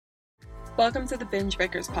Welcome to the Binge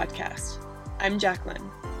Breakers podcast. I'm Jacqueline.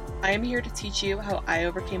 I am here to teach you how I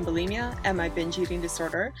overcame bulimia and my binge eating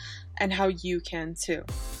disorder, and how you can too.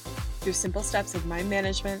 Through simple steps of mind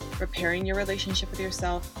management, repairing your relationship with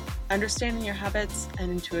yourself, understanding your habits, and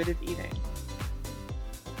intuitive eating.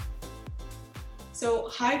 So,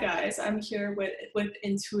 hi guys, I'm here with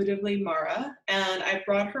Intuitively Mara, and I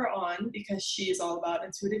brought her on because she is all about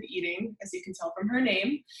intuitive eating, as you can tell from her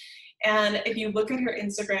name. And if you look at her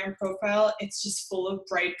Instagram profile, it's just full of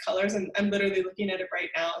bright colors. And I'm literally looking at it right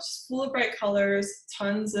now. It's just full of bright colors,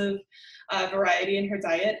 tons of variety in her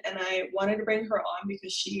diet. And I wanted to bring her on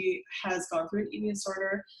because she has gone through an eating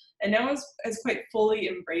disorder and now has quite fully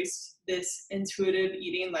embraced this intuitive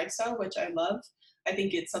eating lifestyle, which I love. I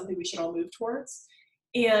think it's something we should all move towards.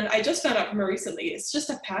 And I just found out from her recently, it's just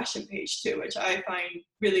a passion page too, which I find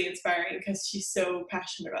really inspiring because she's so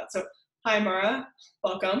passionate about it. So hi, Mara.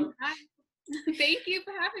 Welcome. Hi. Thank you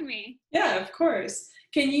for having me. Yeah, of course.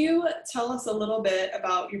 Can you tell us a little bit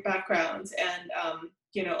about your background and,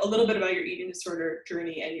 a little bit about your eating disorder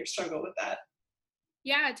journey and your struggle with that?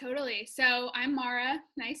 Yeah, totally. So I'm Mara.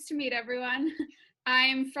 Nice to meet everyone.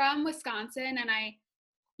 I'm from Wisconsin, and I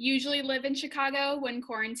usually live in Chicago. When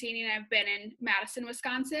quarantining, I've been in Madison,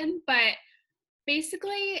 Wisconsin. But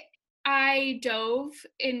basically, I dove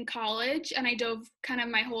in college, and I dove kind of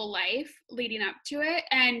my whole life leading up to it.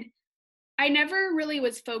 And I never really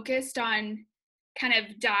was focused on kind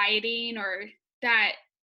of dieting or that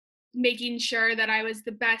making sure that I was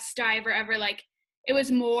the best diver ever. Like, it was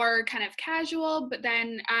more kind of casual, but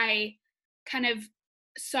then I kind of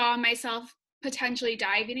saw myself potentially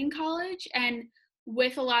diving in college. And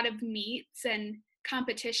with a lot of meets and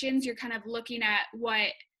competitions, you're kind of looking at what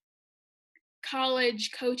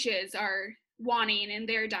college coaches are wanting in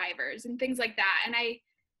their divers and things like that. And I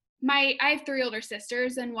have 3 older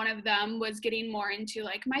sisters, and one of them was getting more into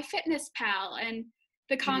like MyFitnessPal and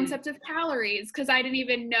the concept of calories, because I didn't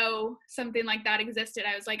even know something like that existed.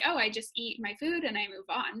 I was like, oh, I just eat my food and I move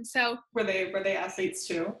on. So Were they athletes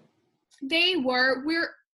too? we're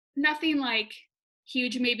nothing like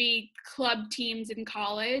huge, maybe club teams in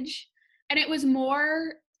college. And it was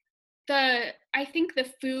more I think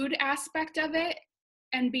the food aspect of it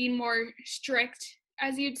and being more strict,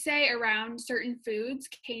 as you'd say, around certain foods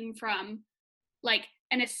came from like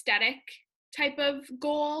an aesthetic type of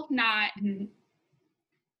goal, not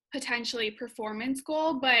potentially performance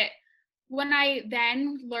goal. But when I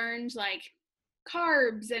then learned like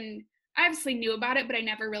carbs, and I obviously knew about it, but I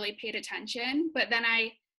never really paid attention. But then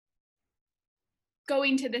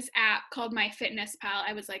going to this app called MyFitnessPal,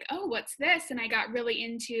 I was like, oh, what's this? And I got really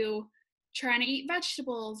into trying to eat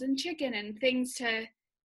vegetables and chicken and things to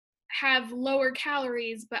have lower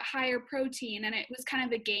calories but higher protein. And it was kind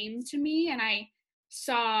of a game to me, and I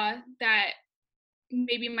saw that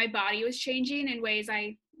maybe my body was changing in ways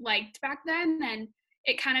I liked back then, and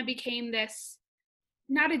it kind of became this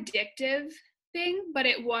not addictive thing, but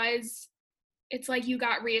it's like you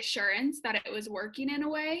got reassurance that it was working in a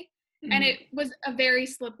way. And it was a very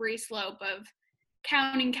slippery slope of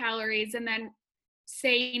counting calories and then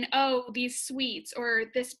saying, oh, these sweets or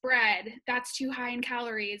this bread, that's too high in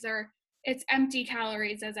calories, or it's empty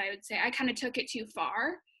calories, as I would say. I kind of took it too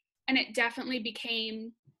far, and it definitely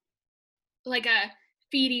became like a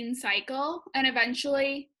feeding cycle. And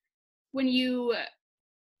eventually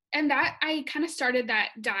I kind of started that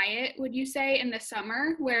diet, would you say, in the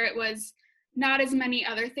summer, where it was not as many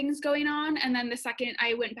other things going on. And then the second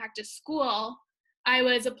I went back to school, I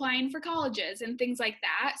was applying for colleges and things like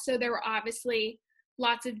that. So there were obviously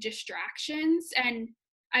lots of distractions, and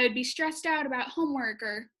I would be stressed out about homework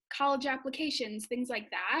or college applications, things like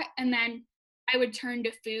that. And then I would turn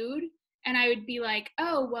to food, and I would be like,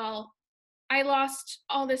 oh, well, I lost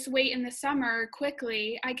all this weight in the summer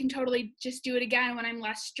quickly. I can totally just do it again when I'm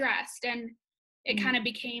less stressed. And it kind of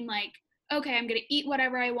became like, okay, I'm going to eat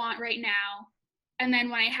whatever I want right now. And then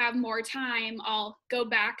when I have more time, I'll go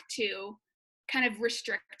back to kind of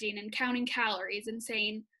restricting and counting calories and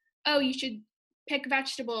saying, oh, you should pick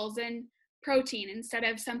vegetables and protein instead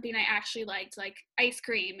of something I actually liked, like ice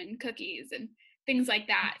cream and cookies and things like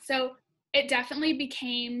that. So it definitely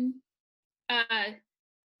became a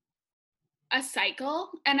cycle.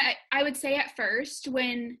 And I would say at first,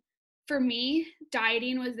 when for me,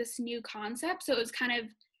 dieting was this new concept, so it was kind of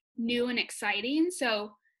new and exciting.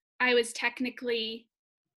 So I was technically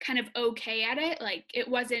kind of okay at it. Like, it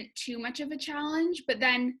wasn't too much of a challenge. But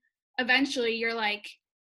then eventually you're like,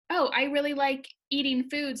 oh, I really like eating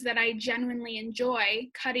foods that I genuinely enjoy.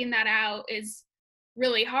 Cutting that out is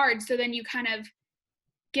really hard. So then you kind of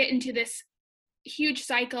get into this huge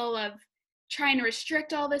cycle of trying to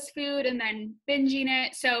restrict all this food and then binging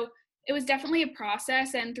it. So it was definitely a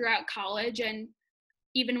process, and throughout college and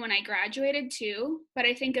even when I graduated too. But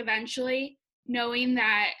I think eventually knowing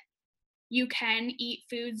that you can eat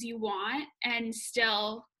foods you want and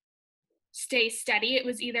still stay steady. It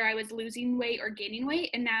was either I was losing weight or gaining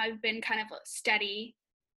weight, and now I've been kind of steady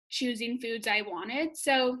choosing foods I wanted.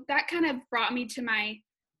 So that kind of brought me to my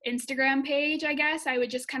Instagram page, I guess. I would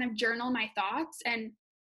just kind of journal my thoughts, and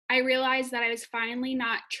I realized that I was finally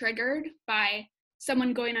not triggered by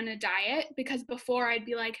someone going on a diet, because before I'd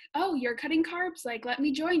be like, "Oh, you're cutting carbs, like let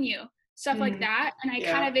me join you." Stuff like Mm, that. And I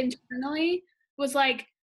kind yeah. of internally was like,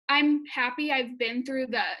 I'm happy I've been through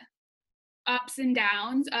the ups and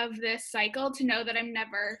downs of this cycle to know that I'm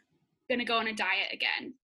never going to go on a diet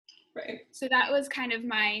again. Right. So that was kind of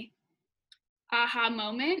my aha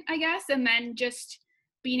moment, I guess. And then just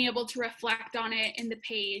being able to reflect on it in the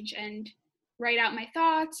page and write out my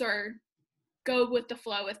thoughts or go with the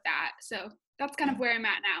flow with that. So that's kind of where I'm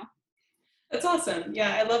at now. That's awesome.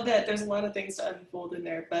 Yeah, I love that there's a lot of things to unfold in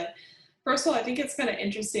there. But first of all, I think it's kind of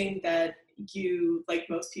interesting that you, like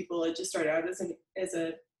most people, it just started out as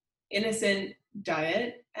a innocent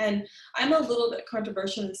diet. And I'm a little bit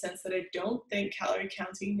controversial in the sense that I don't think calorie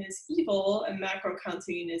counting is evil and macro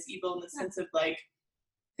counting is evil in the Yeah. sense of like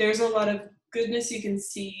there's a lot of goodness you can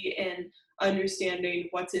see in understanding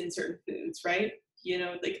what's in certain foods, right? You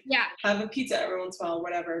know, like Yeah. have a pizza every once in a while,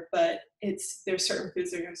 whatever, but there's certain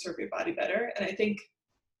foods that are going to serve your body better. And I think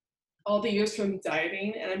all the years from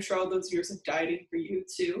dieting, and I'm sure all those years of dieting for you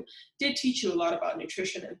too, did teach you a lot about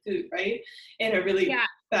nutrition and food, right? In a really Yeah.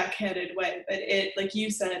 backhanded way. But it, like you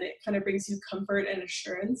said, it kind of brings you comfort and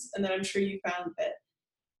assurance. And then I'm sure you found that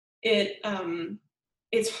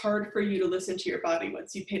it's hard for you to listen to your body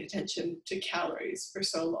once you paid attention to calories for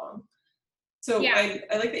so long. So Yeah.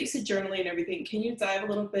 I like that you said journaling and everything. Can you dive a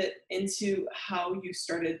little bit into how you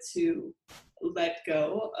started to let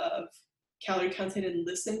go of calorie counting and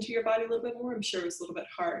listen to your body a little bit more? I'm sure it was a little bit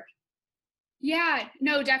hard. Yeah.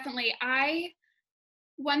 No, definitely.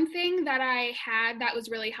 One thing that I had that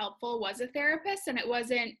was really helpful was a therapist, and it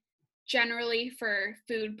wasn't generally for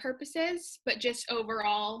food purposes, but just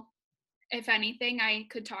overall, if anything, I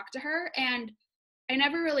could talk to her. And I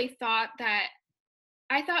never really thought that,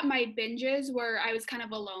 I thought my binges were, I was kind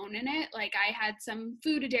of alone in it. Like I had some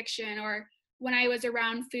food addiction, or when I was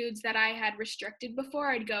around foods that I had restricted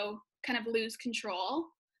before, I'd go kind of lose control.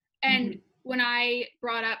 And Mm-hmm. when I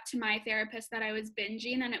brought up to my therapist that I was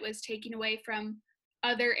binging and it was taking away from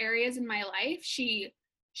other areas in my life, she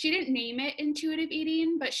didn't name it intuitive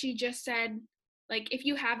eating, but she just said, like, if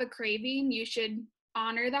you have a craving, you should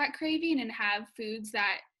honor that craving and have foods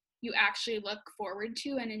that you actually look forward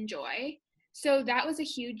to and enjoy. So that was a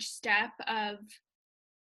huge step of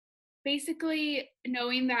basically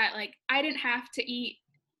knowing that, like, I didn't have to eat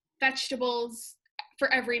vegetables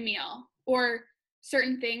for every meal, or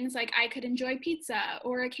certain things, like I could enjoy pizza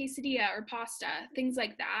or a quesadilla or pasta, things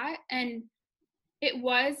like that. And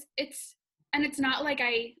it's not like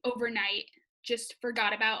I overnight just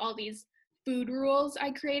forgot about all these food rules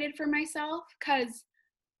I created for myself, because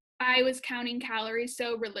I was counting calories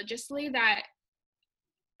so religiously that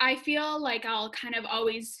I feel like I'll kind of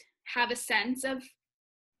always have a sense of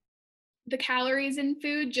the calories in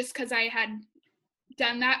food just because I had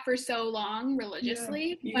done that for so long Yeah.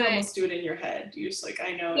 religiously. You can But almost do it in your head. You're just like,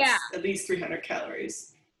 I know yeah, it's at least 300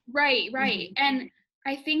 calories. right. Mm-hmm. And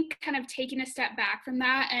I think kind of taking a step back from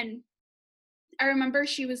that, and I remember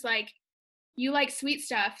she was like, you like sweet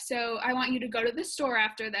stuff, so I want you to go to the store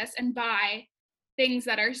after this and buy things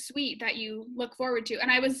that are sweet that you look forward to. And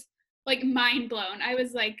I was like mind blown. I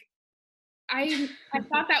was like, I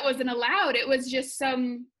thought that wasn't allowed. It was just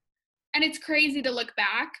some, and it's crazy to look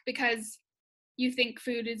back because you think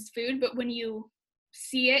food is food, but when you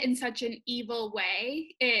see it in such an evil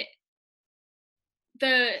way,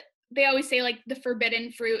 the they always say, like, the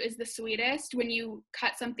forbidden fruit is the sweetest. When you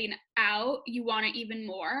cut something out, you want it even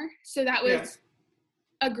more. So that Yeah. was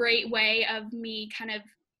a great way of me kind of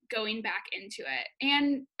going back into it.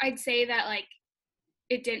 And I'd say that, like,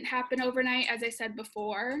 it didn't happen overnight, as I said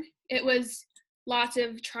before. It was lots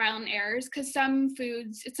of trial and errors, because some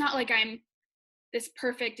foods, it's not like I'm this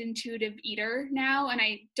perfect intuitive eater now, and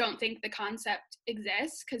I don't think the concept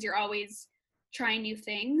exists because you're always trying new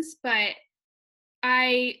things. But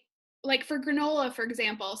I, like, for granola, for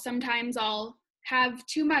example, sometimes I'll have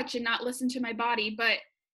too much and not listen to my body, but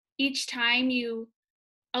each time you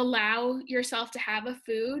allow yourself to have a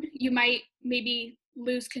food, you might maybe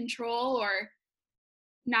lose control or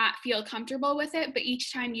not feel comfortable with it, but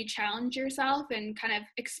each time you challenge yourself and kind of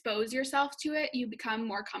expose yourself to it, you become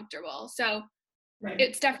more comfortable. So Right.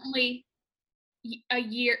 it's definitely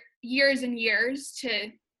years and years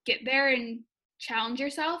to get there and challenge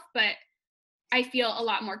yourself, but I feel a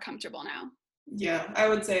lot more comfortable now. Yeah, I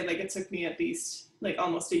would say like it took me at least like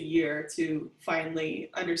almost a year to finally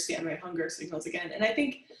understand my hunger signals again. And I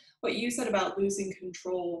think what you said about losing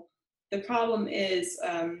control, the problem is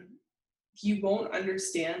you won't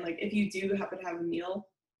understand. Like if you do happen to have a meal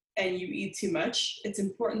and you eat too much, it's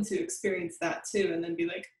important to experience that too, and then be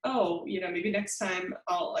like, oh, maybe next time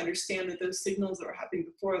I'll understand that those signals that were happening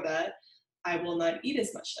before that, I will not eat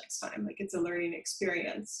as much next time. Like it's a learning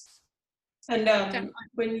experience. And Definitely.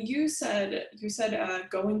 when you said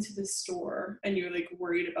going to the store and you were like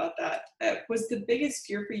worried about that, was the biggest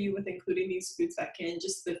fear for you with including these foods back in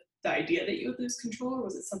just the idea that you would lose control, or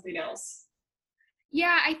was it something else?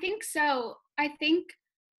 Yeah, I think so. I think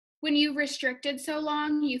when you restricted so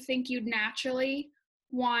long, you think you'd naturally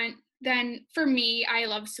want, then for me, I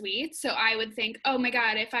love sweets. So I would think, oh my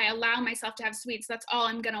God, if I allow myself to have sweets, that's all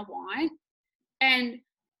I'm going to want. And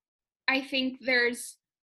I think there's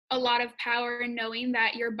a lot of power in knowing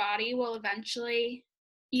that your body will eventually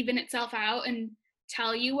even itself out and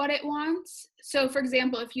tell you what it wants. So, for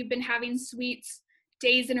example, if you've been having sweets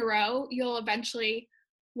days in a row, you'll eventually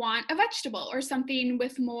want a vegetable or something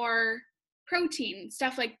with more protein,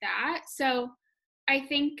 stuff like that. So, I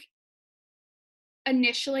think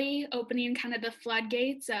initially opening kind of the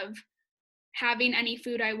floodgates of having any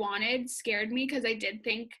food I wanted scared me because I did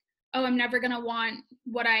think, oh, I'm never going to want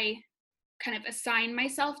what I kind of assign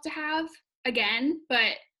myself to have again,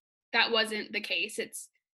 but that wasn't the case. It's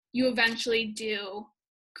you eventually do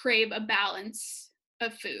crave a balance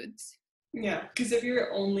of foods. Yeah, because if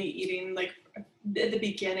you're only eating like at the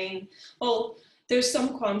beginning, well, there's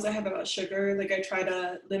some qualms I have about sugar. Like I try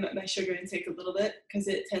to limit my sugar intake a little bit because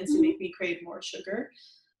it tends to Mhm. make me crave more sugar.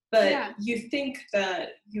 But Yeah. you think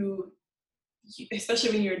that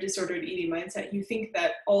especially when you're a disordered eating mindset, you think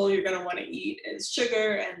that all you're going to want to eat is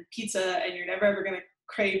sugar and pizza, and you're never ever going to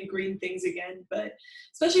crave green things again. But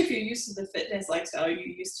especially if you're used to the fitness lifestyle, you're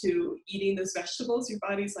used to eating those vegetables, your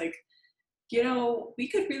body's like, we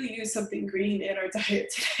could really use something green in our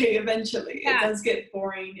diet today eventually. It Yeah. does get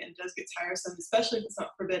boring and does get tiresome, especially if it's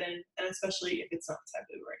not forbidden, and especially if it's not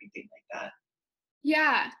taboo or anything like that.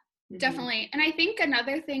 Yeah, Hmm. definitely. And I think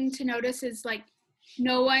another thing to notice is like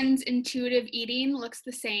no one's intuitive eating looks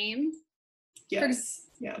the same. For Yes.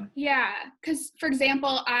 Yeah. Yeah, because for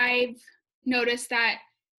example, I've noticed that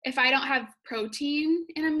if I don't have protein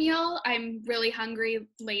in a meal, I'm really hungry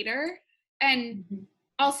later. And Hmm.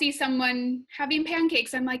 I'll see someone having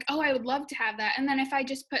pancakes. I'm like, oh, I would love to have that. And then if I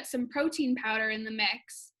just put some protein powder in the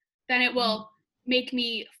mix, then it Hmm. will make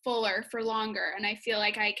me fuller for longer. And I feel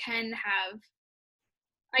like I can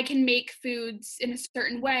make foods in a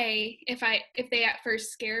certain way if they at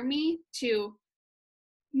first scare me to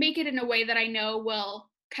make it in a way that I know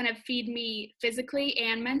will kind of feed me physically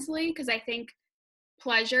and mentally, because I think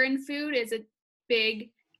pleasure in food is a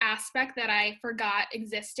big aspect that I forgot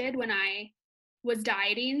existed when I was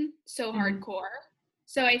dieting so Hmm. hardcore.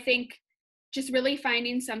 So I think just really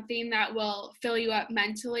finding something that will fill you up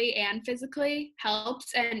mentally and physically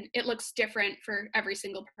helps, and it looks different for every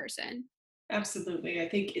single person. Absolutely. I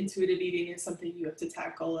think intuitive eating is something you have to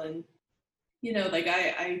tackle. And like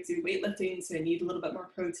I do weightlifting, so I need a little bit more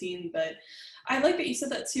protein. But I like that you said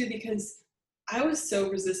that too, because I was so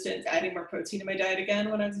resistant to adding more protein in my diet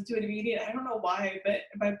again when I was intuitive eating. I don't know why, but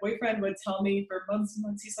my boyfriend would tell me for months and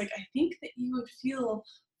months, he's like, I think that you would feel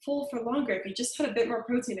full for longer if you just had a bit more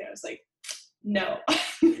protein. And I was like, no.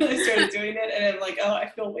 I started doing it and I'm like, oh, I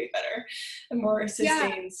feel way better and more Yeah,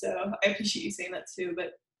 sustained. So I appreciate you saying that too.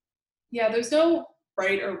 But yeah, there's no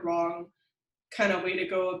right or wrong kind of way to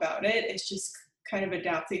go about it. It's just kind of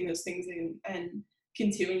adapting those things and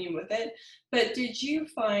continuing with it. But did you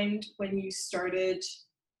find when you started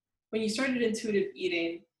intuitive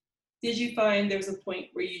eating, did you find there was a point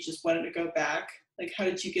where you just wanted to go back? Like how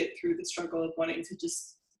did you get through the struggle of wanting to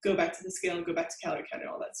just go back to the scale and go back to calorie count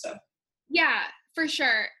and all that stuff? yeah, for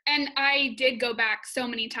sure. And I did go back so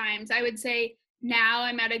many times. I would say now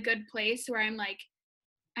I'm at a good place where I'm like,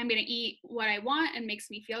 I'm going to eat what I want and makes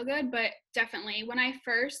me feel good. But definitely, when I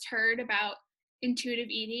first heard about intuitive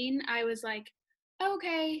eating, I was like,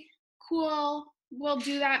 okay, cool. We'll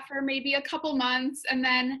do that for maybe a couple months. And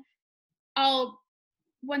then I'll,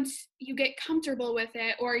 once you get comfortable with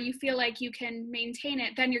it or you feel like you can maintain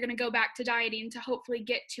it, then you're going to go back to dieting to hopefully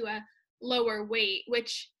get to a lower weight,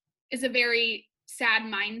 which is a very sad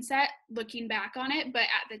mindset looking back on it. But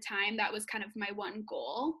at the time, that was kind of my one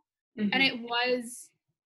goal. And Hmm. it was,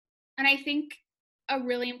 and I think a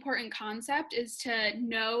really important concept is to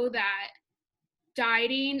know that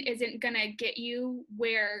dieting isn't going to get you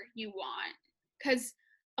where you want. Because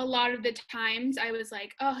a lot of the times I was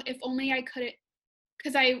like, oh, if only I could,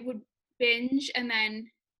 because I would binge and then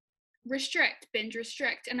restrict, binge,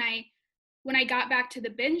 restrict. And when I got back to the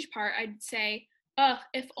binge part, I'd say, oh,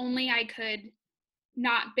 if only I could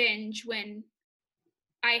not binge when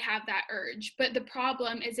I have that urge. But the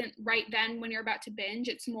problem isn't right then when you're about to binge,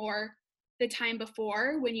 it's more the time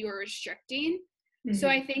before when you were restricting. So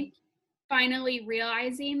Mm-hmm. I think finally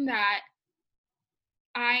realizing that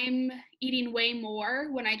I'm eating way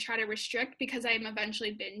more when I try to restrict because I'm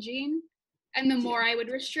eventually binging. And the Yeah. more I would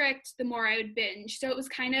restrict, the more I would binge. So it was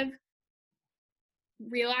kind of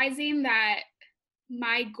realizing that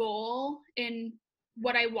my goal in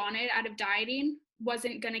what I wanted out of dieting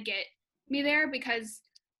wasn't going to get me there, because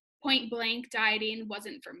point blank dieting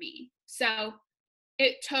wasn't for me. So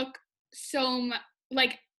it took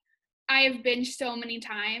like I have binged so many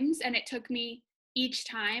times, and it took me each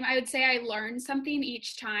time. I would say I learned something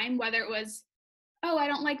each time, whether it was, oh, I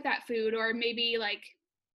don't like that food, or maybe like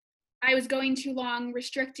I was going too long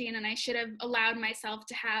restricting and I should have allowed myself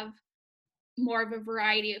to have more of a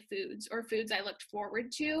variety of foods or foods I looked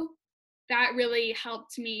forward to. That really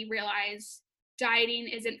helped me realize dieting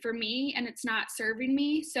isn't for me and it's not serving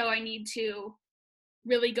me. So I need to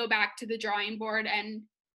really go back to the drawing board and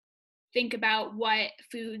think about what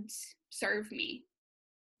foods serve me.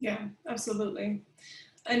 Yeah, absolutely.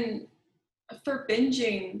 And for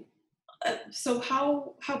binging, so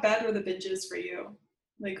how bad were the binges for you?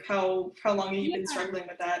 Like how long have you been Yeah, struggling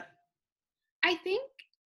with that? I think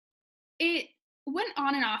it went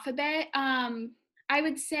on and off a bit. I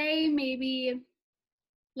would say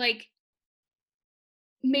like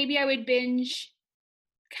maybe I would binge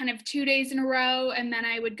kind of 2 days in a row and then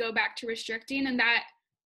I would go back to restricting, and that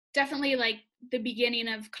definitely like the beginning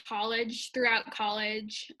of college, throughout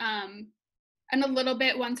college, and a little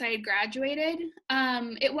bit once I had graduated.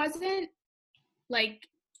 It wasn't like,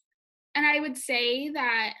 and I would say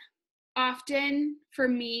that often for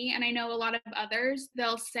me, and I know a lot of others,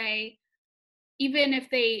 they'll say even if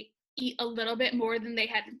they eat a little bit more than they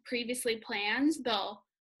had previously planned, they'll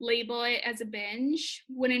label it as a binge,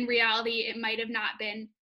 when in reality it might have not been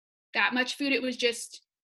that much food. It was just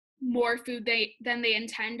more food than they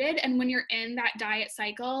intended. And when you're in that diet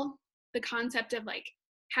cycle, the concept of like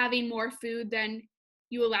having more food than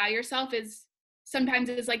you allow yourself is sometimes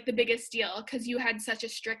is like the biggest deal, because you had such a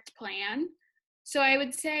strict plan. So I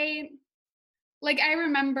would say, like, I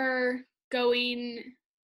remember going,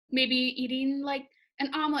 maybe eating like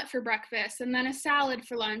an omelet for breakfast and then a salad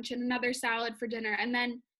for lunch and another salad for dinner, and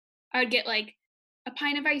then I would get like a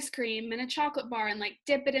pint of ice cream and a chocolate bar and like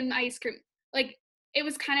dip it in the ice cream. Like, it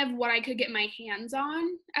was kind of what I could get my hands on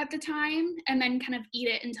at the time, and then kind of eat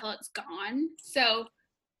it until it's gone. So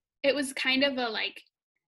it was kind of a like,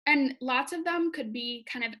 and lots of them could be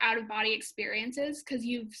kind of out of body experiences because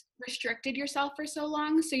you've restricted yourself for so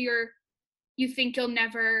long. So you think you'll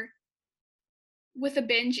never, with a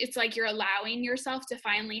binge, it's like you're allowing yourself to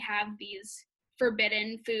finally have these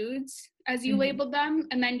forbidden foods, as you Mm-hmm. labeled them,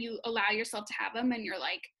 and then you allow yourself to have them, and you're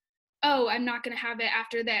like, oh, I'm not going to have it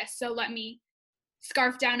after this, so let me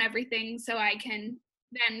scarf down everything so I can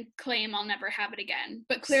then claim I'll never have it again.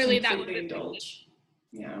 But Just clearly that completely wasn't the case. indulge.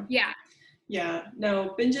 Yeah. Yeah. Yeah.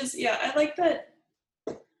 No, binges, yeah, I like that.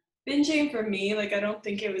 Binging for me, like I don't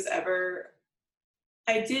think it was ever,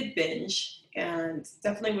 I did binge and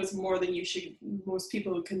definitely was more than most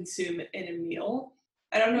people would consume in a meal.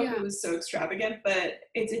 I don't know if it Yeah. was so extravagant, but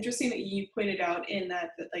it's interesting that you pointed out in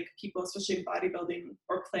that like people, especially in bodybuilding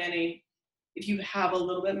or planning, if you have a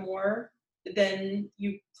little bit more than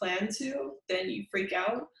you plan to, then you freak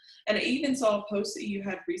out. And I even saw a post that you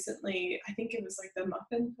had recently, I think it was like the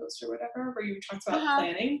muffin post or whatever, where you talked about Uh-huh.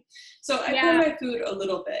 planning. So I plan Yeah. my food a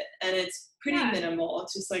little bit and it's pretty Yeah. minimal.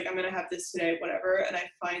 It's just like, I'm gonna have this today, whatever. And I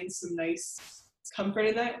find some nice comfort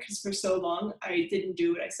in that because for so long I didn't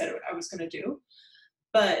do what I said I was gonna do.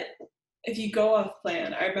 But if you go off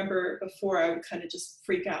plan, I remember before I would kind of just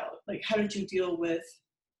freak out. Like, how did you deal with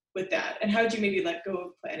that? And how did you maybe let go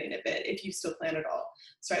of planning a bit if you still plan at all?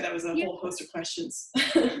 Sorry, that was a Yeah. whole host of questions.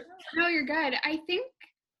 No, you're good. I think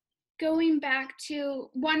going back to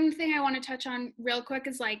one thing I want to touch on real quick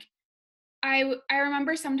is like, I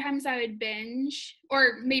remember sometimes I would binge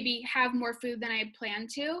or maybe have more food than I had planned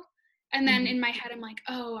to. And then Mhm. in my head, I'm like,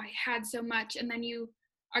 oh, I had so much. And then you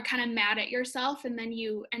are kind of mad at yourself, and then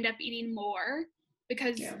you end up eating more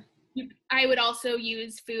because Yeah. I would also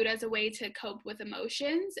use food as a way to cope with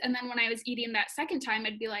emotions. And then when I was eating that second time,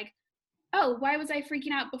 I'd be like, oh, why was I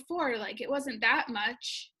freaking out before? Like, it wasn't that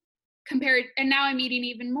much compared. And now I'm eating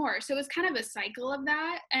even more. So it was kind of a cycle of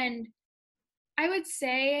that. And I would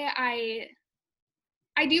say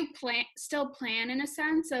I do still plan in a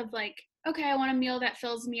sense of like, okay, I want a meal that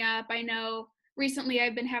fills me up. I know recently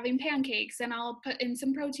I've been having pancakes and I'll put in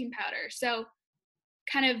some protein powder. So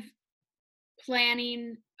kind of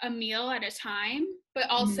planning a meal at a time, but Mhm.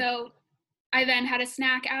 also I then had a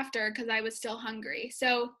snack after because I was still hungry.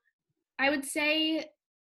 So I would say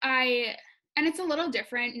I, and it's a little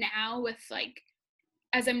different now with like,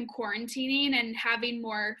 as I'm quarantining and having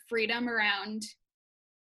more freedom around,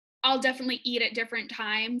 I'll definitely eat at different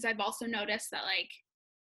times. I've also noticed that like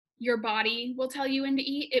your body will tell you when to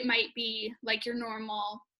eat. It might be like your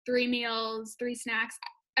normal 3 meals, 3 snacks.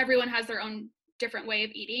 Everyone has their own different way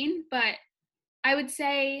of eating, but I would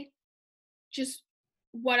say just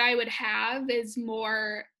what I would have is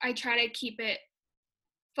more, I try to keep it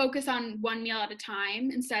focus on one meal at a time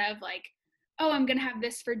instead of like, oh, I'm going to have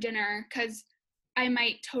this for dinner, because I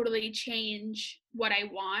might totally change what I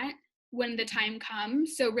want when the time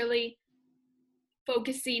comes. So really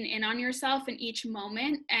focusing in on yourself in each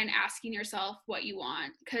moment and asking yourself what you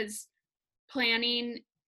want, because planning,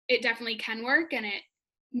 it definitely can work and it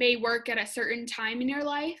may work at a certain time in your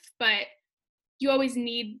life, but you always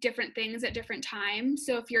need different things at different times.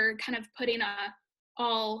 So if you're kind of putting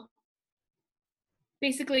all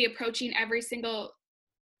basically approaching every single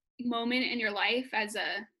moment in your life as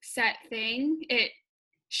a set thing, it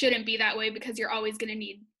shouldn't be that way because you're always going to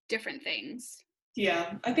need different things.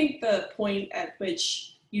 Yeah, I think the point at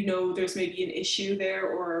which you know there's maybe an issue there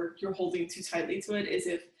or you're holding too tightly to it is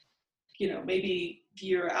if, maybe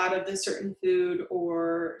you're out of this certain food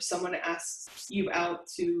or someone asks you out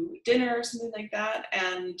to dinner or something like that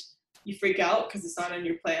and you freak out because it's not in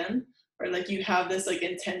your plan, or like you have this like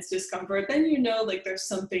intense discomfort, then like there's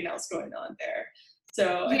something else going on there.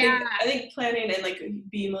 So I Yeah, think I think planning and like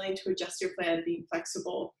being willing to adjust your plan, being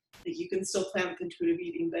flexible, like you can still plan with intuitive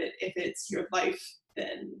eating, but if it's your life,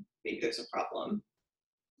 then maybe there's a problem.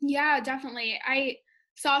 yeah, definitely. I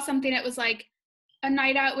saw something that was like a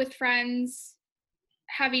night out with friends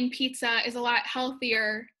having pizza is a lot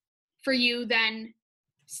healthier for you than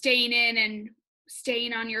staying in and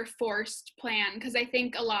staying on your forced plan, because I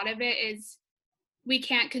think a lot of it is we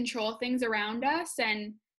can't control things around us,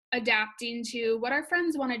 and adapting to what our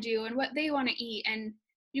friends want to do and what they want to eat. And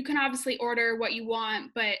you can obviously order what you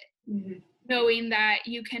want, but Hmm. knowing that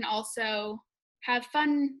you can also have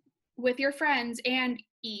fun with your friends and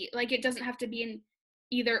eat, like it doesn't have to be an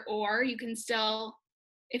either or. You can still,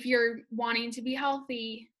 if you're wanting to be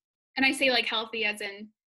healthy, and I say like healthy as in,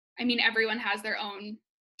 I mean everyone has their own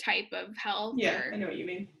type of health Yeah, I or know what you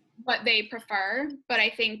mean. what they prefer, but I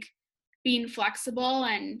think being flexible,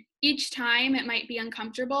 and each time it might be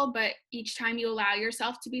uncomfortable, but each time you allow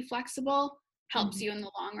yourself to be flexible helps Hmm. you in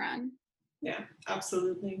the long run. Yeah,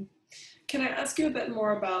 absolutely. Can I ask you a bit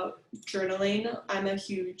more about journaling? I'm a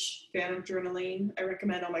huge fan of journaling. I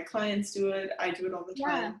recommend all my clients do it. I do it all the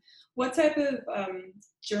Yeah. time. What type of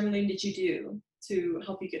journaling did you do to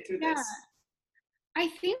help you get through Yeah. this? I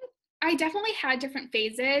think I definitely had different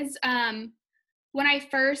phases. When I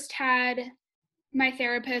first had my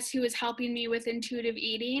therapist who was helping me with intuitive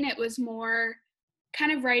eating, it was more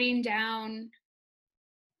kind of writing down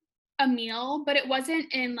a meal, but it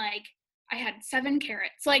wasn't in like, I had 7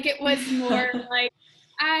 carrots. Like it was more like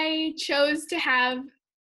I chose to have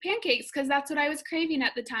pancakes because that's what I was craving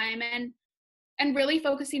at the time, and really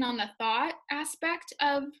focusing on the thought aspect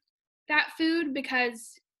of that food,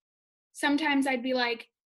 because sometimes I'd be like,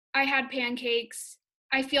 I had pancakes,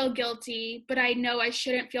 I feel guilty, but I know I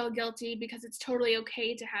shouldn't feel guilty because it's totally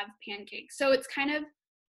okay to have pancakes. So it's kind of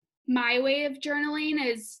my way of journaling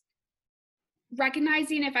is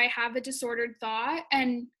recognizing if I have a disordered thought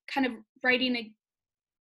and kind of writing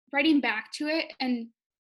back to it and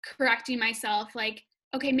correcting myself, like,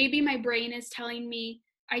 okay, maybe my brain is telling me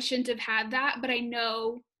I shouldn't have had that, but I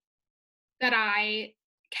know that I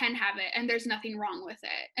can have it and there's nothing wrong with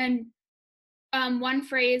it. And one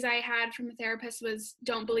phrase I had from a therapist was,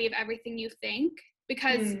 "Don't believe everything you think,"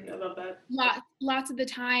 because I love that. lots of the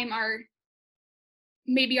time our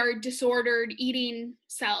disordered eating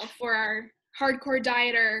self or our hardcore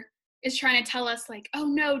dieter is trying to tell us like, "Oh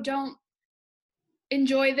no, don't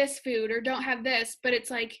enjoy this food or don't have this," but it's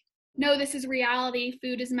like, no, this is reality.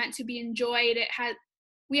 Food is meant to be enjoyed.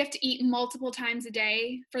 We have to eat multiple times a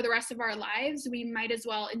day for the rest of our lives. We might as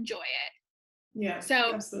well enjoy it. Yeah,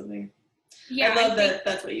 So absolutely. I yeah, I love think that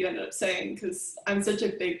that's what you ended up saying because I'm such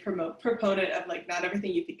a big proponent of like not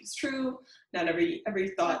everything you think is true, not every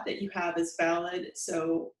thought that you have is valid.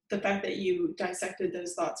 So the fact that you dissected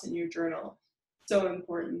those thoughts in your journal, so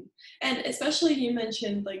important. And especially you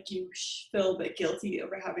mentioned like you feel a bit guilty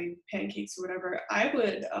over having pancakes or whatever. I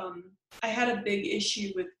had a big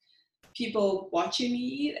issue with people watching me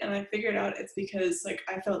eat, and I figured out it's because like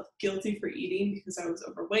I felt guilty for eating because I was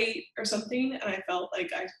overweight or something, and I felt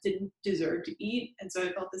like I didn't deserve to eat, and so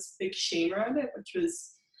I felt this big shame around it, which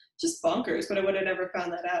was just bonkers. But I would have never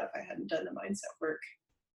found that out if I hadn't done the mindset work.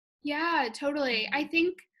 Yeah, totally. I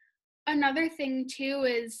think another thing too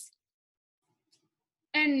is,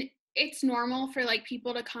 and it's normal for like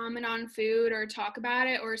people to comment on food or talk about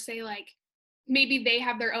it or say like maybe they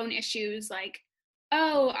have their own issues like,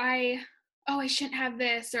 oh I shouldn't have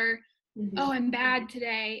this, or oh Mm-hmm. I'm bad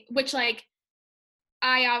today, which like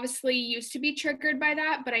I obviously used to be triggered by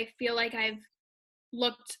that, but I feel like I've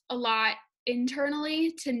looked a lot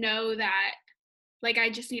internally to know that like I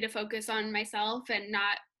just need to focus on myself and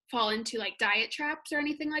not fall into like diet traps or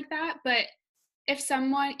anything like that. But if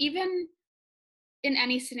someone, even in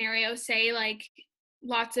any scenario, say like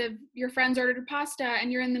lots of your friends ordered pasta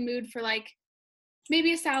and you're in the mood for like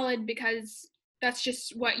maybe a salad because that's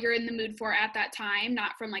just what you're in the mood for at that time,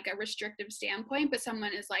 not from like a restrictive standpoint, but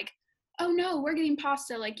someone is like, oh no, we're getting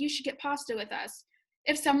pasta, like you should get pasta with us.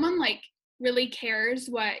 If someone like really cares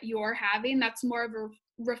what you're having, that's more of a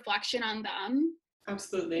reflection on them.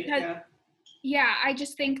 Absolutely, Because yeah. yeah, I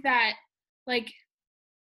just think that like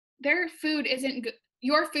their food isn't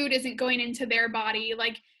your food isn't going into their body,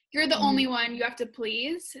 like you're the Mm-hmm. only one you have to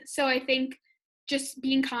please. So I think just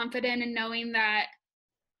being confident and knowing that,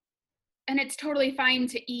 and it's totally fine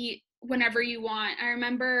to eat whenever you want. I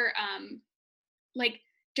remember like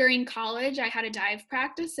during college I had a dive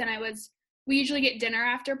practice, and we usually get dinner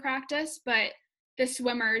after practice, but the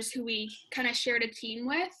swimmers who we kind of shared a team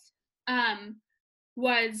with um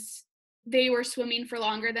was they were swimming for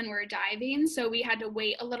longer than we were diving, so we had to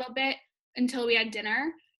wait a little bit until we had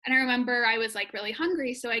dinner. And I remember I was like really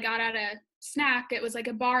hungry, so I got out a snack. It was like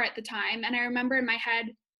a bar at the time, and I remember in my head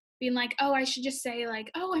being like, oh, I should just say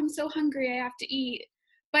like, oh, I'm so hungry, I have to eat.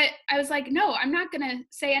 But I was like, no, I'm not gonna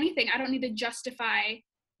say anything. I don't need to justify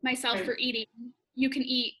myself Right. for eating. You can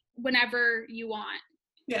eat whenever you want.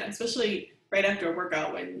 Yeah, especially right after a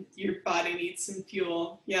workout when your body needs some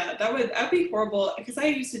fuel. Yeah, that'd be horrible because I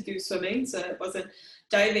used to do swimming, so it wasn't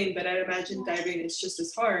diving, but I'd imagine diving is just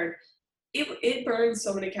as hard. It burns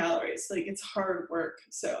so many calories. Like it's hard work.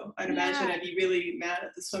 So I'd imagine Yeah. I'd be really mad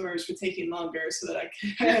at the swimmers for taking longer so that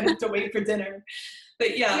I had to wait for dinner.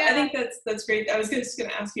 But yeah, I Yeah. think that's great. I was just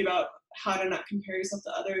gonna ask you about how to not compare yourself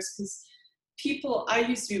to others because I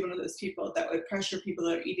used to be one of those people that would pressure people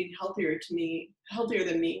that are eating healthier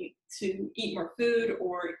than me, to eat more food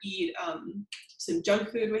or eat some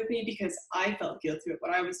junk food with me because I felt guilty with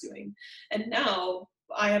what I was doing. And now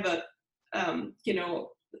I have a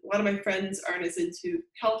lot of my friends aren't as into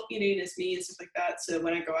health eating as me and stuff like that. So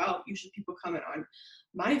when I go out, usually people comment on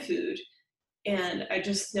my food, and I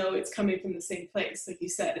just know it's coming from the same place. Like you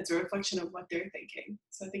said, it's a reflection of what they're thinking.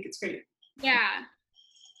 So I think it's great. Yeah.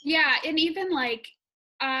 Yeah, and even like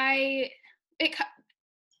I it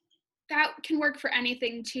that can work for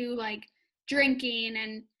anything too, like drinking.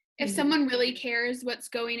 And if Mm-hmm. someone really cares what's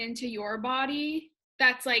going into your body,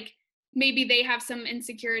 that's like maybe they have some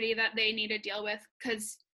insecurity that they need to deal with,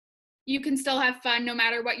 because you can still have fun no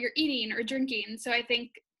matter what you're eating or drinking. So I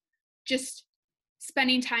think just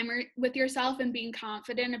spending time with yourself and being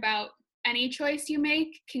confident about any choice you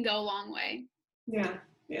make can go a long way. Yeah,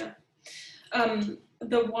 yeah.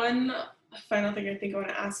 The one final thing I think I want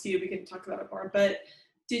to ask you, we can talk about it more, but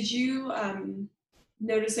did you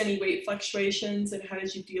notice any weight fluctuations and how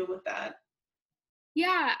did you deal with that?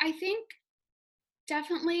 Yeah, I think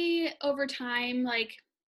definitely over time, like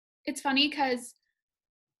it's funny because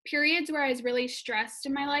periods where I was really stressed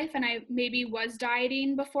in my life and I maybe was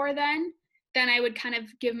dieting before then I would kind of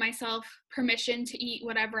give myself permission to eat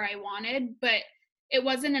whatever I wanted, but it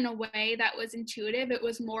wasn't in a way that was intuitive. It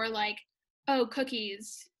was more like, oh,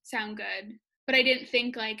 cookies sound good. But I didn't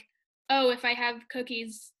think like, oh, if I have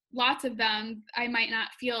cookies, lots of them, I might not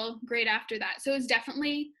feel great after that. So it was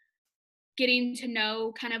definitely getting to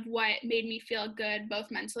know kind of what made me feel good,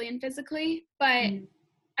 both mentally and physically. But Mm.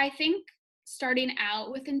 I think starting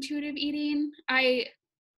out with intuitive eating, I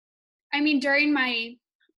mean during my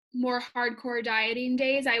more hardcore dieting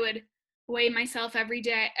days, I would weigh myself every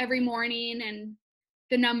day, every morning, and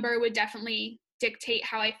the number would definitely dictate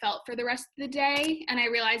how I felt for the rest of the day, and I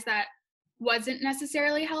realized that wasn't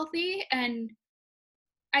necessarily healthy. And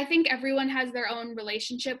I think everyone has their own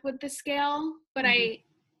relationship with the scale, but Mhm.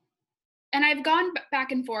 I've gone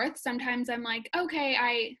back and forth. Sometimes I'm like, okay,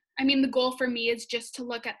 I mean the goal for me is just to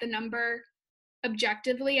look at the number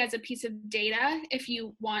objectively as a piece of data if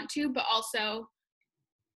you want to, but also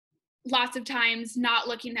lots of times not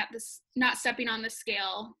looking at this, not stepping on the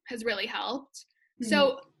scale has really helped. Mhm.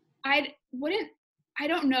 So I wouldn't I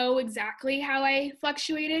don't know exactly how I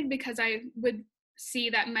fluctuated because I would see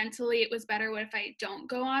that mentally it was better if I don't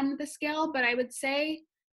go on the scale, but I would say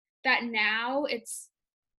that now it's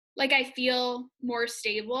like I feel more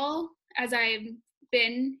stable as I've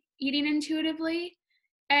been eating intuitively.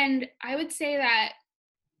 And I would say that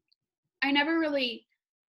I never really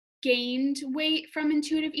gained weight from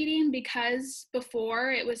intuitive eating because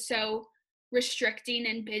before it was so restricting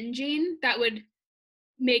and binging that would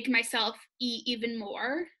make myself eat even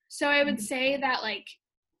more. So I would say that like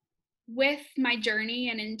with my journey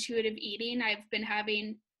and intuitive eating, I've been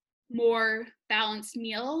having more balanced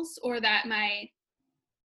meals or that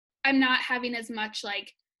I'm not having as much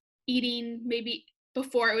like eating maybe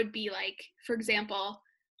before it would be like, for example,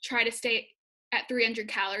 try to stay at 300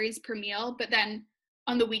 calories per meal, but then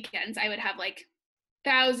on the weekends I would have like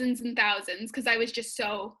thousands and thousands because I was just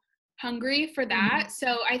so hungry for that.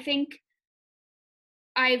 So I think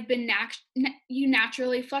I've been you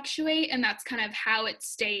naturally fluctuate, and that's kind of how it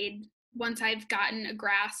stayed once I've gotten a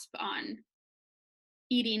grasp on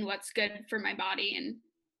eating what's good for my body and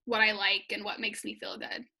what I like and what makes me feel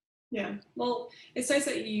good. Yeah. Well, it's nice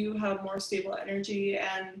that you have more stable energy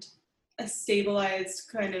and a stabilized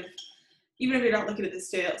kind of, even if you're not looking at the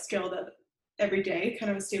scale that every day,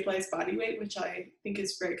 kind of a stabilized body weight, which I think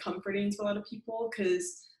is very comforting to a lot of people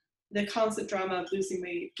because the constant drama of losing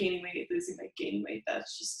weight, gaining weight, losing weight, gaining weight,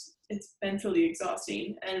 that's just, it's mentally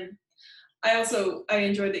exhausting. And I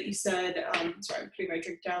enjoyed that you said, sorry, I'm putting my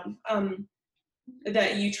drink down,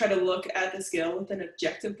 that you try to look at the scale with an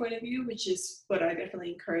objective point of view, which is what I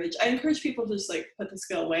definitely encourage. I encourage people to just like put the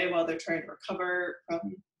scale away while they're trying to recover from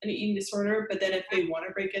an eating disorder. But then if they want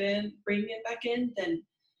to bring it back in, then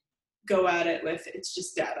go at it with it's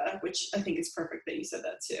just data, which I think is perfect that you said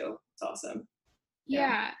that too. It's awesome.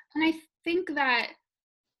 Yeah. And I think that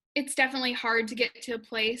it's definitely hard to get to a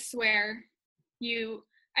place where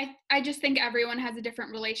I just think everyone has a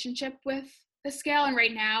different relationship with the scale. And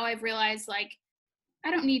right now I've realized like I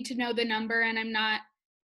don't need to know the number, and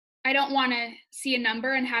I don't want to see a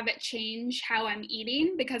number and have it change how I'm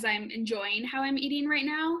eating because I'm enjoying how I'm eating right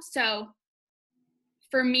now. So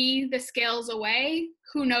for me, the scale's away.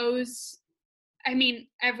 Who knows? I mean,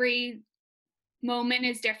 every moment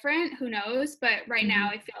is different. Who knows? But right now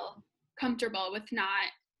I feel comfortable with not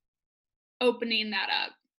opening that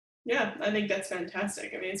up. Yeah, I think that's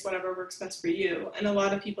fantastic. I mean, it's whatever works best for you. And a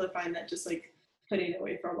lot of people find that just like putting it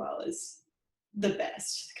away for a while is the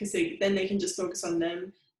best because then they can just focus on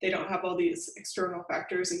them. They don't have all these external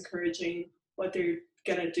factors encouraging what they're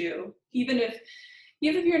gonna do. Even if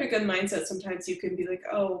you're in a good mindset, sometimes you can be like,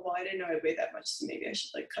 oh, well, I didn't know I weighed that much, so maybe I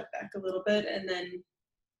should like cut back a little bit, and then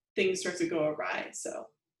things start to go awry. So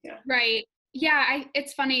yeah. Right. Yeah,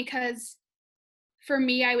 it's funny because for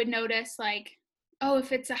me, I would notice like, oh,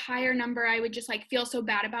 if it's a higher number, I would just like feel so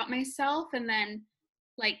bad about myself. And then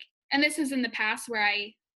like, and this is in the past where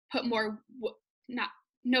I put more, not,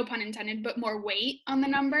 no pun intended, but more weight on the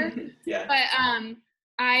number. Yeah. But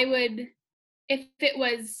I would, if it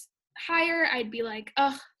was higher, I'd be like,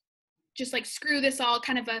 oh, just like screw this all,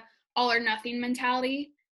 kind of a all or nothing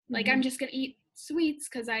mentality. Like I'm just gonna eat sweets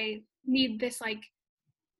because I need this like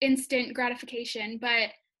instant gratification. But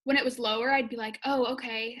when it was lower, I'd be like, oh,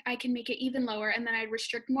 okay, I can make it even lower. And then I'd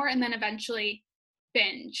restrict more and then eventually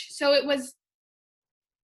binge. So it was,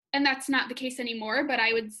 and that's not the case anymore, but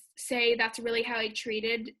I would say that's really how I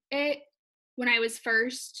treated it when I was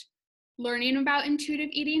first learning about intuitive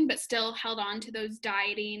eating, but still held on to those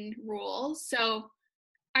dieting rules. So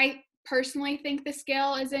I personally think the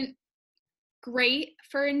scale isn't great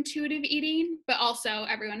for intuitive eating, but also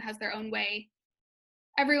everyone has their own way.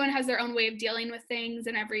 Everyone has their own way of dealing with things,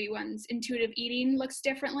 and everyone's intuitive eating looks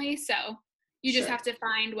differently. So you just have to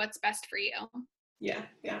find what's best for you. Yeah,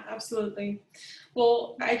 absolutely.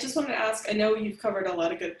 Well, I just wanted to ask, I know you've covered a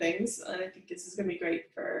lot of good things, and I think this is going to be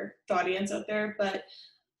great for the audience out there, but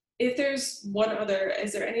if there's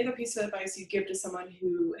is there any other piece of advice you give to someone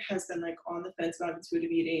who has been like on the fence about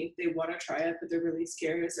intuitive eating, they want to try it, but they're really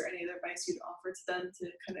scared? Is there any other advice you'd offer to them to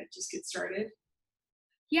kind of just get started?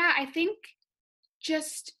 Yeah, I think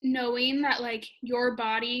just knowing that like your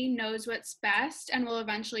body knows what's best and will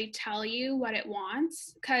eventually tell you what it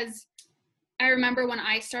wants. Because I remember when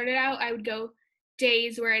I started out, I would go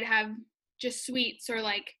days where I'd have just sweets or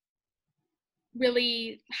like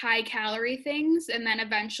really high calorie things, and then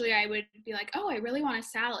eventually I would be like, oh, I really want a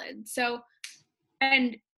salad. So,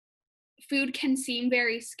 and food can seem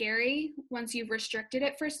very scary once you've restricted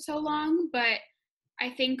it for so long, but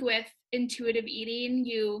I think with intuitive eating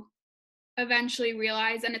you eventually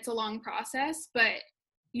realize, and it's a long process, but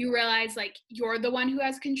you realize like you're the one who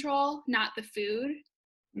has control, not the food.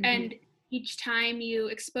 And each time you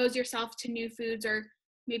expose yourself to new foods or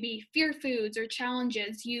maybe fear foods or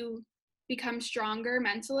challenges, you become stronger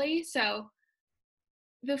mentally. So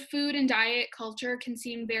the food and diet culture can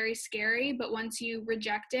seem very scary, but once you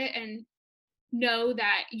reject it and know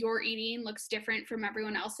that your eating looks different from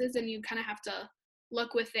everyone else's and you kind of have to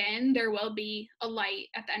look within, there will be a light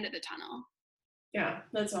at the end of the tunnel. Yeah,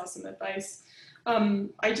 that's awesome advice.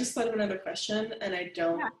 I just thought of another question and I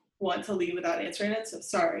don't Yeah. want to leave without answering it, so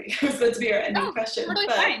sorry. It was meant to be our ending No, question, totally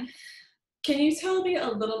but fine. can you tell me a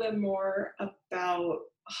little bit more about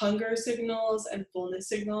hunger signals and fullness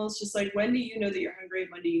signals? Just like when do you know that you're hungry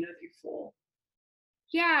and when do you know that you're full?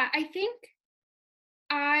 Yeah, I think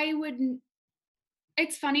I would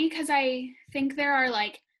it's funny because I think there are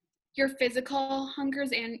like your physical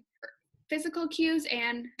hungers and physical cues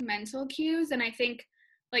and mental cues. And I think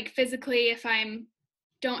like physically, if I'm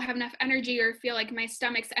don't have enough energy or feel like my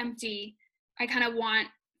stomach's empty, I kind of want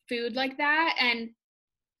food like that. And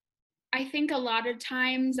I think a lot of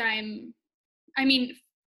times I mean,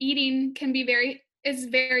 eating can be is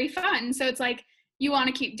very fun. So it's like you want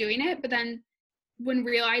to keep doing it, but then when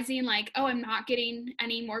realizing like, oh, I'm not getting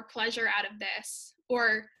any more pleasure out of this,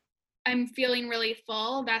 or I'm feeling really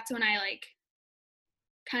full, that's when I like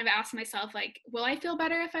kind of ask myself like, will I feel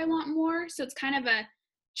better if I want more? So it's kind of a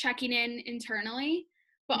checking in internally.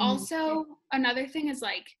 But Mhm. also another thing is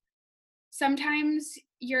like sometimes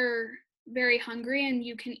you're very hungry and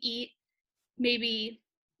you can eat maybe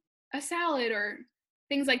a salad or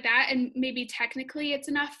things like that, and maybe technically it's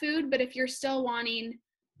enough food, but if you're still wanting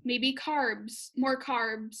maybe more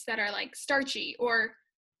carbs that are like starchy or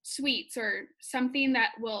sweets or something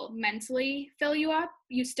that will mentally fill you up,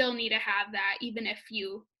 you still need to have that even if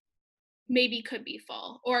you maybe could be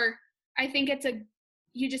full. Or I think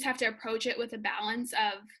you just have to approach it with a balance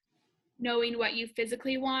of knowing what you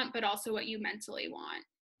physically want but also what you mentally want,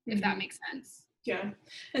 if that Mhm. makes sense. Yeah.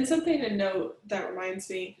 And something to note that reminds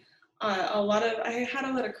me, I had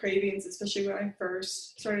a lot of cravings, especially when I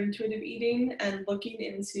first started intuitive eating and looking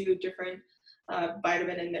into different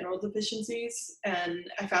vitamin and mineral deficiencies. And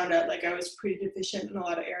I found out like I was pretty deficient in a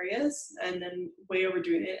lot of areas and then way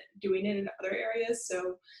doing it in other areas.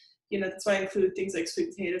 So, that's why I include things like sweet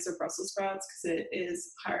potatoes or Brussels sprouts because it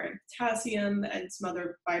is higher in potassium and some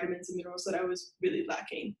other vitamins and minerals that I was really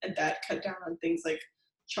lacking. And that cut down on things like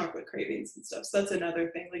chocolate cravings and stuff. So that's another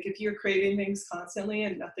thing. Like if you're craving things constantly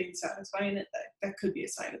and nothing's satisfying it, that could be a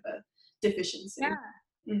sign of a Yeah, deficiency. Yeah,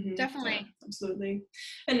 definitely. absolutely.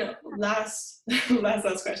 And last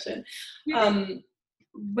question. You're good. Um,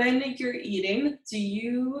 when you're eating, do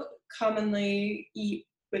you commonly eat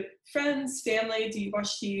with friends, family? Do you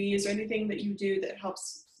watch TV? Is there anything that you do that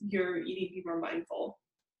helps your eating be more mindful?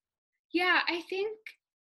 Yeah, I think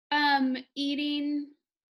eating,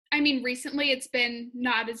 I mean, recently it's been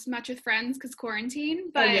not as much with friends because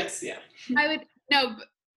quarantine, Oh but yes, yeah. I would, no,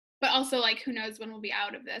 but also like who knows when we'll be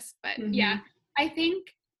out of this. But yeah, Hmm. I think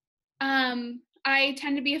I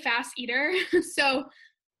tend to be a fast eater. So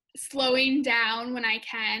slowing down when I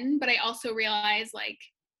can, but I also realize like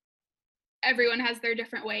everyone has their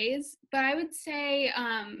different ways. But I would say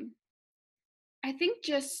I think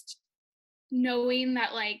just knowing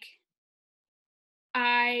that like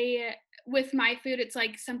I with my food it's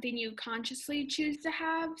like something you consciously choose to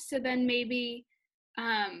have. So then maybe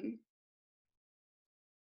um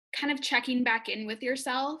kind of checking back in with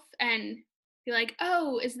yourself and be like,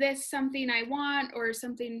 "Oh, is this something I want or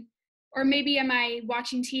something, or maybe am I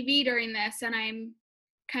watching TV during this and I'm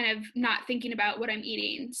kind of not thinking about what I'm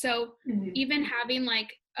eating?" So Hmm. even having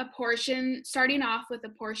like a portion, starting off with a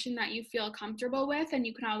portion that you feel comfortable with, and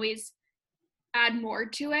you can always add more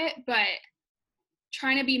to it, but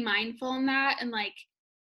trying to be mindful in that and like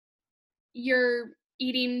you're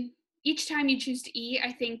eating each time you choose to eat,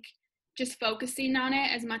 I think just focusing on it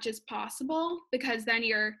as much as possible because then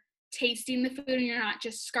you're tasting the food and you're not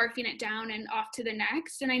just scarfing it down and off to the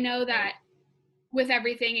next. And I know Right. that with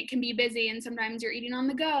everything, it can be busy and sometimes you're eating on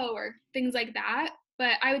the go or things like that.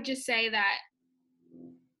 But I would just say that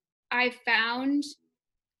I've found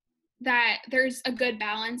that there's a good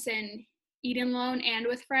balance in eating alone and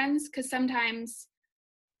with friends because sometimes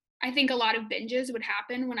I think a lot of binges would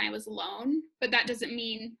happen when I was alone, but that doesn't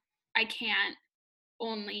mean I can't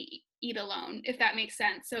only eat alone, if that makes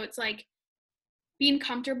sense. So it's like being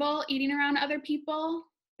comfortable eating around other people,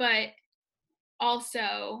 but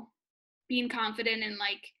also being confident in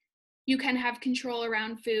like you can have control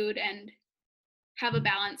around food and have a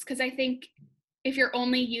balance. Because I think if you're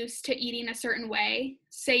only used to eating a certain way,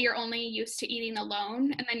 say you're only used to eating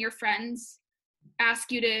alone, and then your friends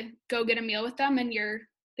ask you to go get a meal with them, and you're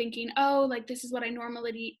thinking, oh, like this is what I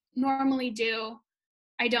normally do.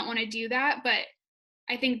 I don't want to do that. But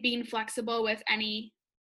I think being flexible with any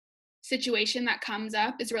situation that comes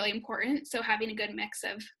up is really important. So having a good mix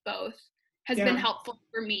of both has been helpful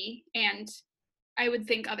for me, and I would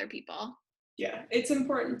think other people. Yeah, it's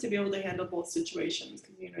important to be able to handle both situations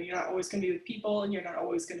because you're not always going to be with people and you're not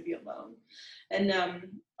always going to be alone. And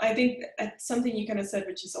I think that's something you kind of said,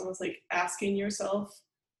 which is almost like asking yourself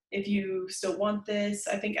if you still want this.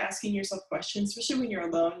 I think asking yourself questions, especially when you're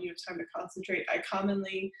alone, you have time to concentrate. I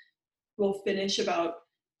commonly will finish about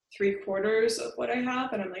 3/4 of what I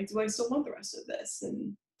have, and I'm like, do I still want the rest of this?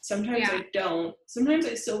 And sometimes I don't. Sometimes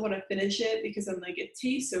I still want to finish it because I'm like, it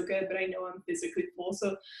tastes so good, but I know I'm physically full.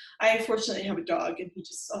 So I fortunately have a dog, and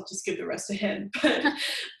I'll just give the rest to him. But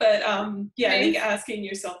yeah, I think asking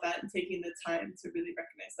yourself that and taking the time to really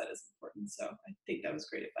recognize that is important. So I think that was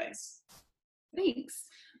great advice. Thanks.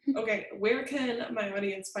 Okay, where can my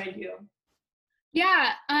audience find you?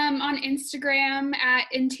 Yeah, on Instagram at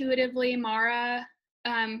intuitively.mara.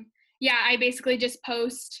 I basically just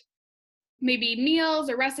post maybe meals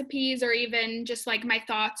or recipes, or even just like my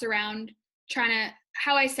thoughts around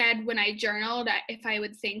how I said when I journaled, if I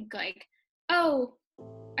would think like, oh,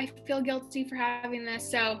 I feel guilty for having this.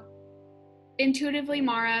 So Intuitively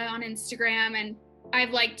Mara on Instagram, and I've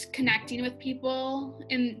liked connecting with people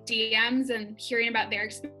in DMs and hearing about their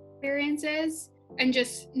experiences. And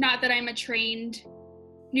just, not that I'm a trained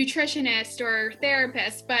nutritionist or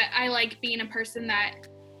therapist, but I like being a person that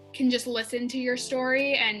can just listen to your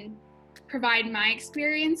story and provide my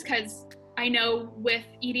experience, because I know with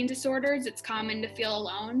eating disorders, it's common to feel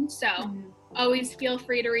alone. So always feel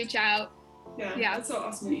free to reach out. Yeah, that's so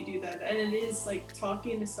awesome that you do that. And it is like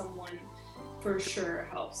talking to someone for sure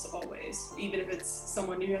helps always. Even if it's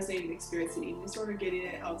someone who hasn't even experienced an eating disorder, getting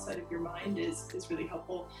it outside of your mind is really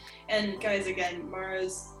helpful. And guys, again,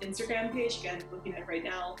 Mara's Instagram page, again, looking at it right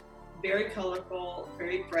now, very colorful,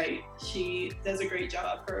 very bright. She does a great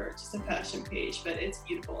job for just a fashion page, but it's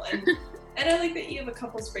beautiful. And and I like that you have a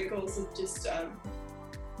couple sprinkles of just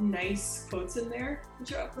nice quotes in there,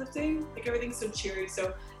 which are uplifting. Like, everything's so cheery,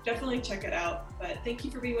 so definitely check it out. But thank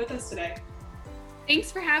you for being with us today.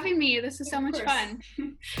 Thanks for having me. This is so much fun. All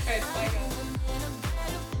right, bye guys.